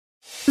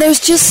There's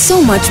just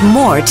so much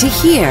more to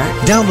hear.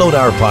 Download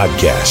our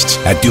podcasts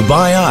at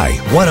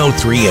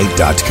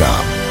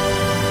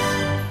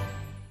DubaiI1038.com.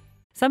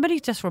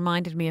 Somebody just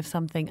reminded me of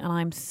something and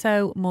I'm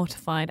so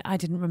mortified I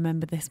didn't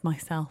remember this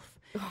myself.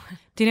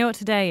 Do you know what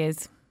today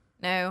is?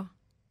 No.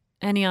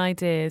 Any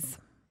ideas?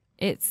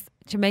 It's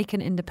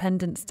Jamaican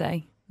Independence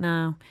Day.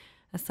 Now,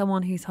 as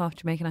someone who's half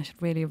Jamaican, I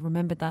should really have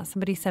remembered that.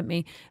 Somebody sent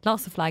me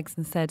lots of flags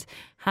and said,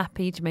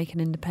 Happy Jamaican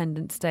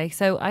Independence Day.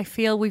 So I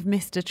feel we've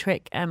missed a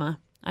trick, Emma.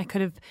 I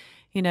could have,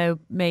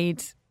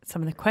 made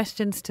some of the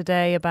questions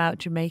today about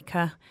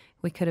Jamaica.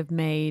 We could have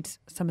made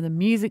some of the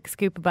music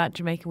scoop about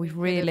Jamaica. We've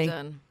really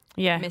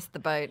missed the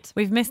boat.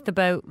 We've missed the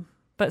boat.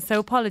 But so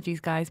apologies,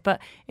 guys.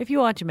 But if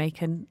you are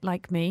Jamaican,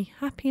 like me,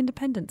 Happy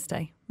Independence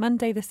Day.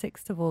 Monday the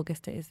 6th of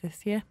August it is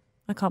this year.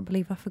 I can't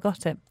believe I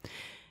forgot it.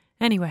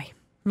 Anyway,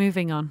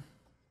 moving on.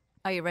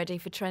 Are you ready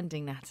for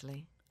trending,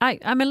 Natalie?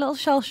 I'm a little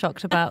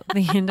shell-shocked about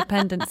the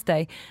Independence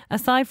Day.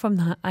 Aside from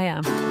that, I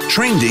am.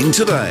 Trending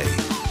today.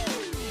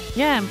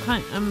 Yeah, I'm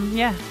quite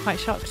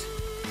shocked.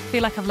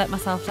 Feel like I've let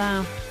myself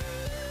down.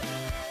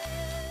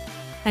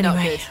 Anyway.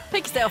 Not good.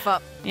 Pick yourself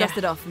up, Yeah. dust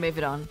it off and move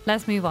it on.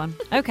 Let's move on.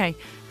 Okay,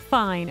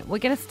 fine. We're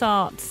going to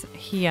start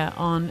here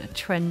on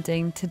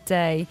trending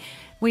today.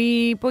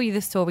 We brought you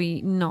the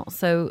story not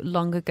so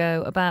long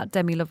ago about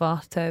Demi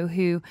Lovato,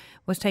 who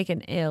was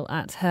taken ill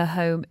at her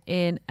home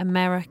in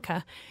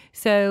America.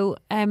 So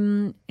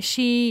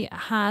she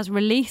has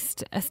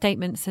released a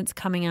statement since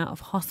coming out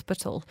of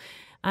hospital.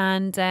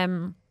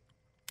 And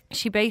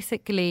she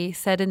basically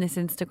said in this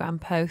Instagram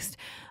post,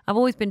 I've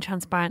always been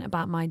transparent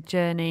about my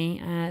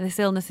journey. This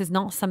illness is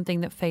not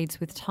something that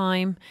fades with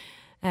time.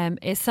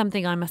 It's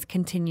something I must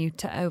continue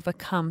to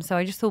overcome. So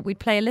I just thought we'd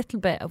play a little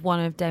bit of one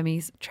of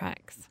Demi's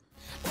tracks.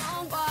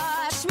 Won't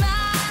wash my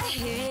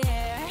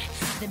hair,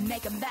 then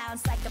make 'em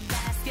bounce like a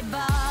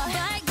basketball.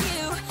 Like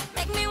you,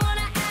 make me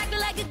wanna act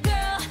like a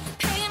girl,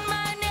 paint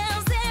my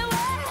nails and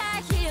wear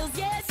high heels.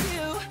 Yes,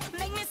 you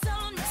make me so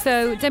nice.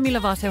 So Demi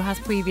Lovato has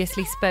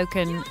previously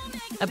spoken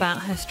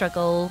about her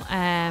struggle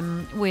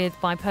with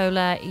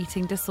bipolar,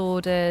 eating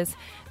disorders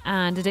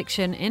and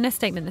addiction. In a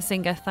statement, the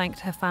singer thanked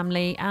her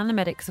family and the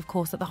medics, of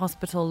course, at the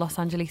hospital, Los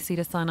Angeles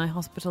Cedars-Sinai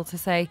Hospital, to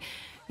say,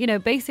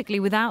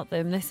 basically without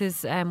them, this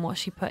is what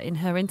she put in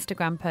her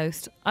Instagram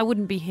post, I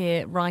wouldn't be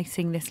here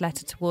writing this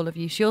letter to all of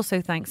you. She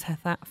also thanks her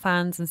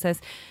fans and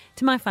says,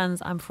 to my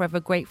fans, I'm forever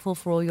grateful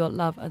for all your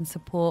love and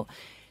support.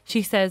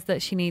 She says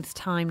that she needs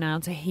time now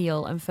to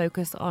heal and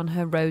focus on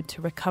her road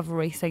to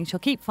recovery, saying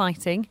she'll keep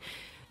fighting.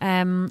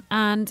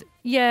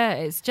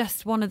 It's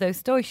just one of those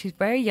stories. She's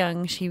very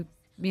young. She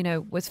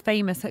was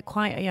famous at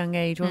quite a young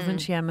age,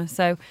 wasn't she, Emma?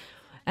 So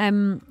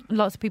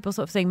lots of people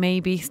sort of saying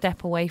maybe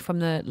step away from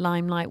the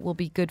limelight will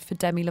be good for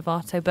Demi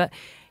Lovato. But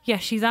yeah,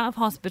 she's out of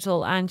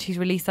hospital and she's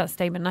released that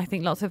statement. And I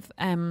think lots of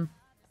her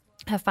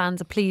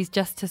fans are pleased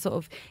just to sort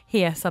of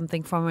hear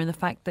something from her and the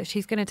fact that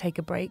she's going to take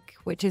a break,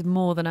 which is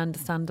more than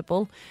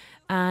understandable.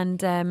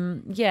 And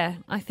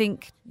I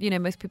think,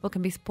 most people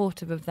can be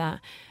supportive of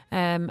that.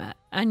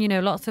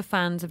 Lots of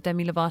fans of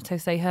Demi Lovato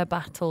say her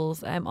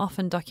battles,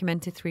 often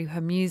documented through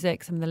her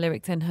music, some of the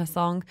lyrics in her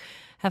song,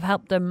 have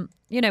helped them,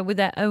 with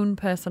their own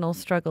personal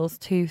struggles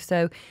too.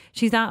 So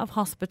she's out of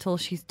hospital,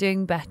 she's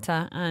doing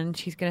better, and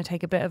she's going to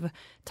take a bit of a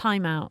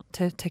time out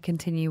to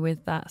continue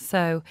with that.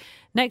 So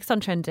next on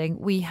trending,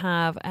 we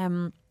have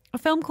a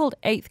film called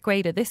Eighth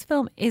Grader. This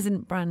film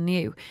isn't brand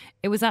new.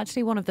 It was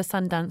actually one of the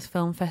Sundance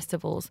Film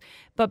Festivals.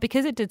 But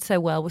because it did so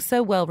well, was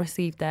so well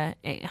received there,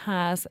 it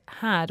has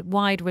had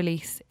wide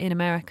release in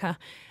America.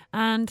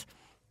 And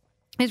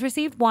it's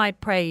received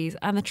wide praise.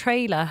 And the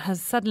trailer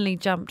has suddenly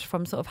jumped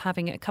from sort of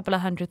having a couple of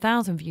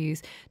 100,000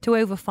 views to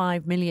over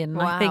 5 million.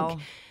 Wow. I think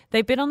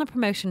they've been on the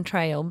promotion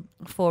trail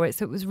for it.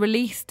 So it was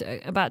released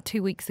about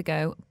 2 weeks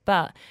ago.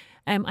 But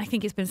I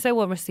think it's been so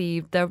well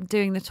received. They're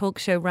doing the talk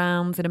show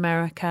rounds in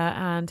America,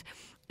 and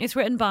it's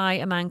written by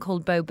a man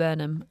called Bo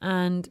Burnham,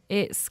 and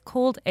it's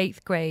called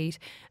Eighth Grade,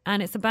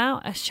 and it's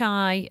about a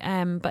shy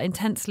but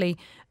intensely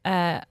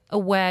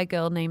aware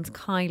girl named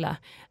Kyla,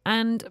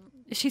 and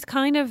she's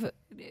kind of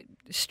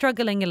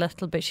struggling a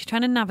little bit. She's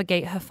trying to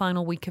navigate her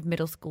final week of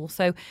middle school.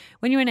 So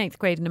when you're in eighth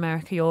grade in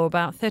America, you're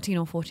about 13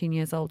 or 14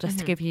 years old, just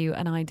to give you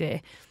an idea.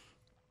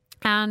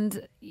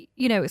 And,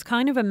 it's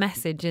kind of a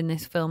message in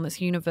this film that's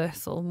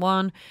universal.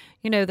 One,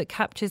 that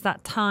captures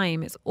that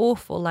time. It's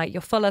awful. Like,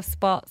 you're full of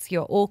spots,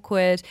 you're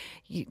awkward.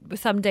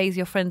 Some days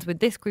you're friends with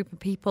this group of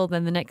people,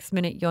 then the next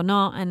minute you're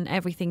not, and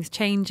everything's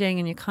changing,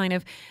 and you're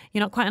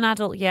not quite an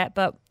adult yet,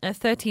 but at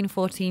 13,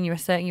 14, you're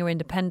asserting your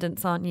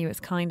independence, aren't you? It's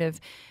kind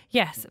of,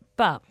 yes.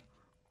 But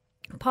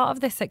part of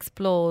this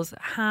explores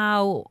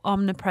how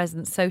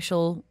omnipresent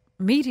social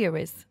media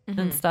is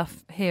and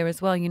stuff here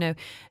as well.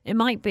 It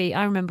might be,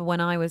 I remember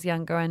when I was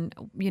younger and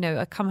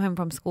I'd come home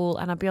from school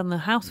and I'd be on the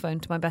house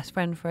phone to my best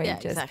friend for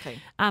ages. Yeah, exactly.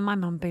 And my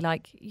mum would be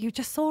like, you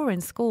just saw her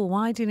in school,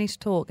 why do you need to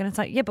talk? And it's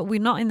like, yeah, but we're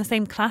not in the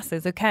same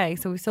classes, okay,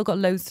 so we've still got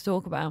loads to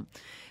talk about.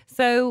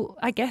 So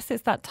I guess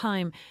it's that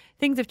time.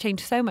 Things have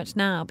changed so much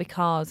now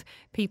because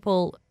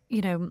people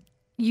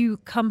you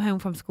come home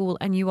from school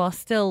and you are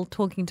still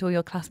talking to all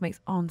your classmates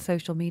on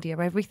social media.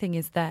 Everything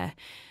is there.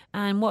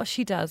 And what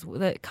she does,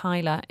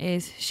 Kyla,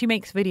 is she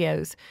makes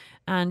videos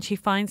and she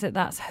finds that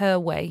that's her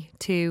way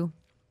to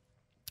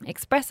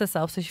express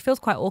herself. So she feels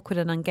quite awkward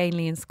and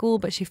ungainly in school,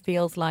 but she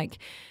feels like,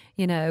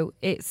 you know,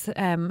 it's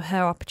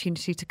her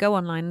opportunity to go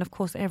online. And of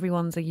course,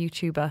 everyone's a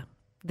YouTuber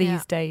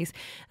these days.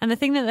 And the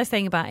thing that they're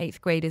saying about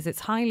 8th grade is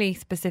it's highly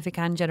specific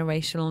and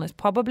generational. And it's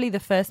probably the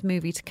first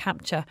movie to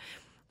capture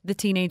the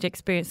teenage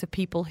experience of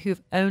people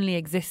who've only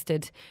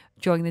existed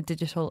during the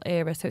digital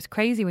era. So it's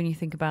crazy when you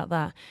think about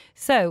that.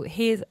 So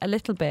here's a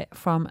little bit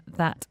from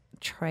that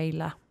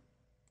trailer.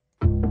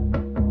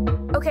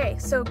 Okay,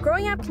 so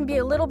growing up can be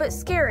a little bit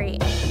scary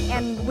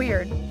and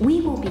weird.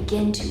 We will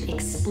begin to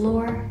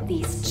explore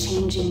these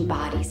changing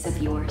bodies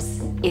of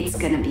yours. It's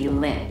gonna be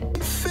lit.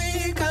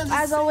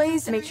 As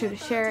always, make sure to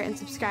share and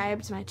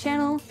subscribe to my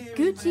channel,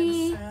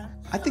 Gucci.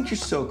 I think you're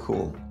so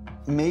cool.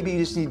 Maybe you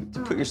just need to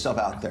put yourself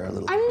out there a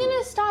little. I'm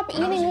gonna stop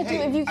eating with you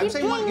if you keep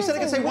doing You said I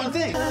could say one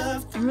thing.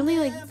 I'm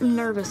really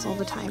nervous all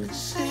the time.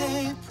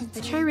 I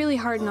try really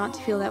hard not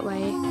to feel that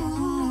way.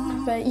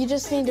 But you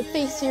just need to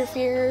face your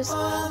fears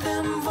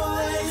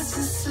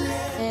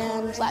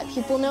and let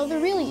people know the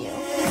real you.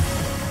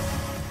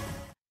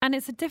 And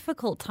it's a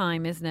difficult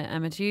time, isn't it,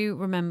 Emma? Do you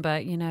remember,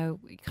 you know,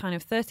 kind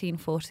of 13,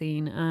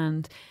 14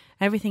 and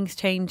everything's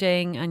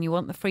changing and you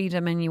want the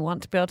freedom and you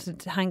want to be able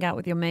to hang out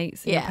with your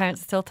mates and your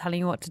parents are still telling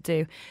you what to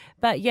do.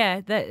 But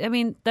yeah, I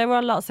mean, there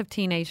are lots of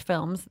teenage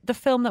films. The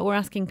film that we're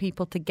asking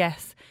people to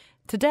guess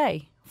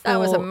today. That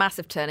was a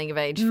massive turning of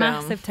age film.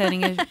 Massive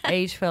turning of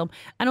age film.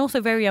 And also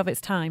very of its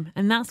time.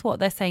 And that's what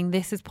they're saying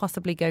this is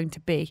possibly going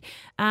to be.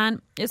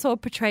 And it sort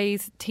of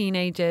portrays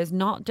teenagers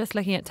not just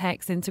looking at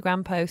text,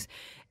 Instagram posts.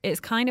 It's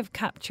kind of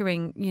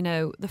capturing, you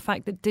know, the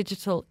fact that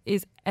digital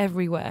is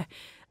everywhere.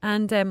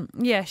 And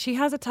yeah, she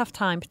has a tough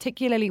time,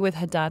 particularly with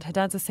her dad. Her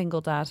dad's a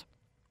single dad.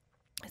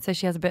 So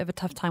she has a bit of a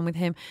tough time with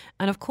him.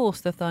 And of course,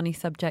 the thorny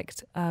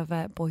subject of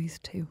boys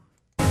too.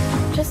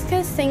 Just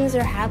because things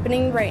are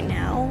happening right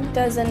now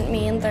doesn't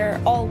mean they're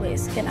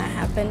always gonna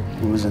happen.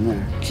 What was in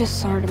there?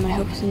 Just sort of my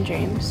hopes and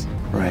dreams.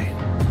 Right.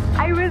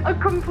 I was a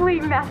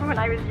complete mess when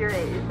I was your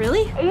age.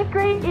 Really? 8th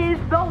grade is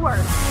the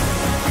worst.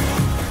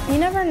 You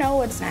never know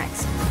what's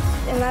next.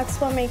 And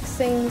that's what makes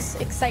things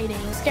exciting,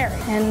 scary,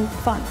 and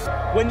fun.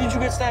 When did you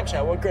get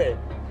Snapchat? What grade?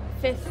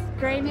 5th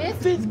grade.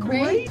 5th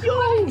grade?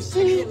 Yo,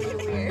 see?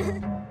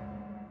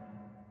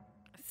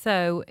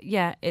 So,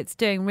 yeah, it's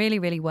doing really,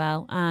 really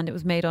well. And it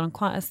was made on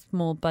quite a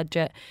small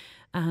budget.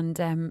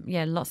 And,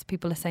 yeah, lots of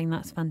people are saying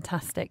that's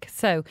fantastic.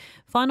 So,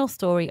 final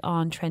story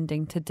on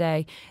trending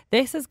today.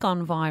 This has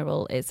gone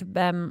viral. It's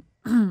a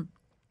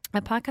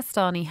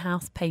Pakistani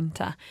house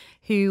painter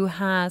who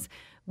has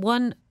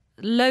won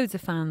loads of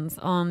fans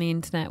on the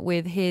internet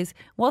with his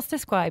what's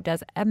described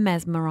as a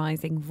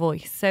mesmerizing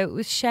voice. So it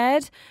was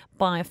shared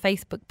by a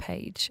Facebook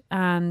page,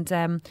 and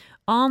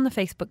on the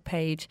Facebook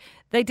page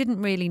they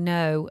didn't really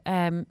know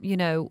you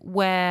know,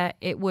 where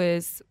it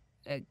was,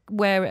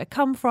 where it had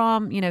come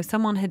from. You know,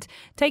 someone had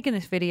taken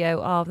this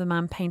video of the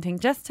man painting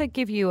just to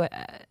give you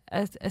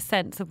a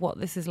sense of what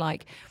this is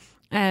like.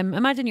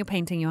 Imagine you're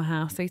painting your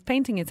house. So he's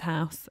painting his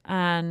house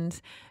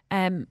and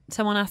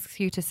someone asks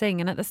you to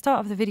sing. And at the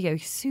start of the video,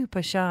 he's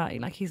super shy.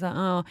 Like he's like,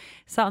 oh,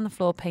 sat on the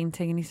floor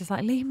painting. And he's just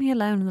like, leave me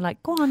alone. And they're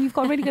like, go on, you've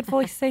got a really good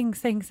voice. Sing,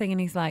 sing, sing. And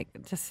he's like,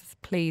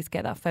 just please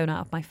get that phone out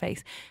of my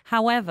face.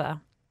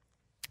 However,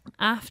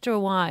 after a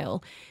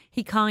while,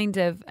 he kind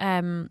of,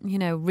 you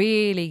know,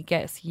 really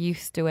gets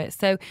used to it.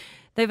 So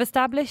they've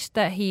established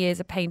that he is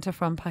a painter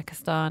from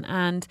Pakistan.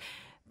 And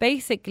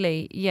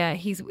basically, yeah,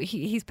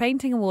 he's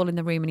painting a wall in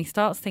the room and he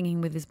starts singing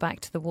with his back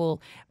to the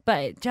wall, but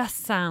it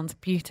just sounds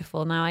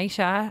beautiful. Now,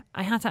 Aisha,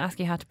 I had to ask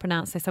you how to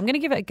pronounce this. I'm going to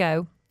give it a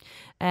go.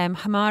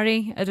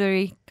 Hamari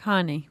Adhuri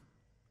Kahani.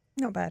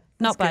 Not bad.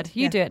 Not bad.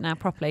 You do it now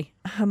properly.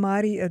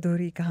 Hamari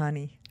Adhuri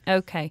Kahani.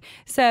 Okay.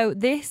 So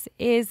this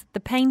is the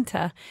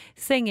painter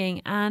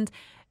singing, and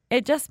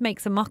it just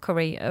makes a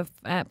mockery of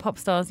pop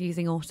stars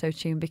using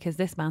auto-tune, because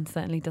this man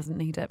certainly doesn't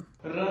need it.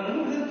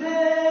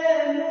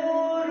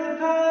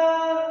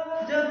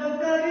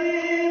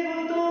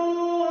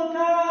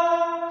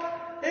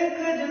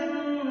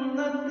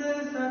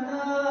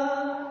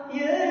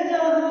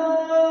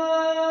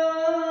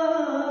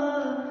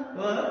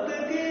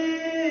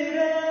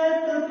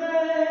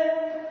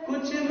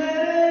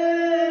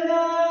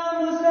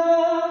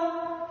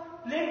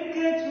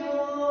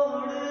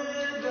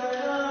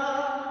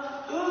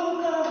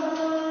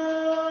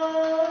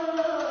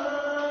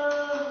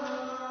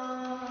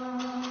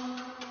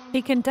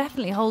 He can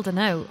definitely hold a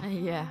note.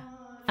 Yeah.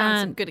 And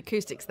some good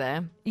acoustics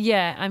there.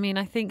 Yeah, I mean,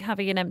 I think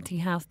having an empty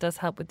house does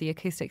help with the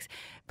acoustics.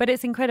 But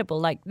it's incredible.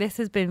 Like, this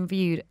has been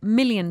viewed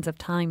millions of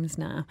times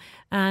now.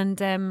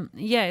 And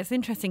yeah, it's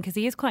interesting because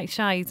he is quite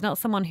shy. He's not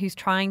someone who's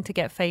trying to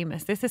get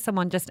famous. This is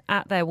someone just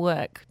at their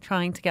work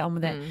trying to get on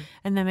with it.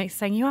 And then it's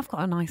saying, you have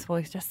got a nice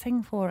voice. Just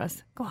sing for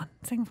us. Go on,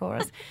 sing for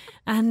us.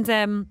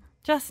 And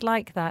just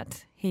like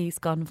that, he's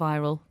gone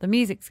viral. The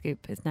music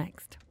scoop is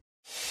next.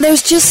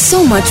 There's just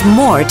so much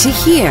more to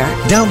hear.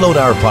 Download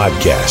our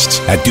podcasts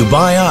at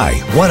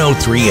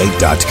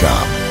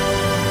DubaiI1038.com.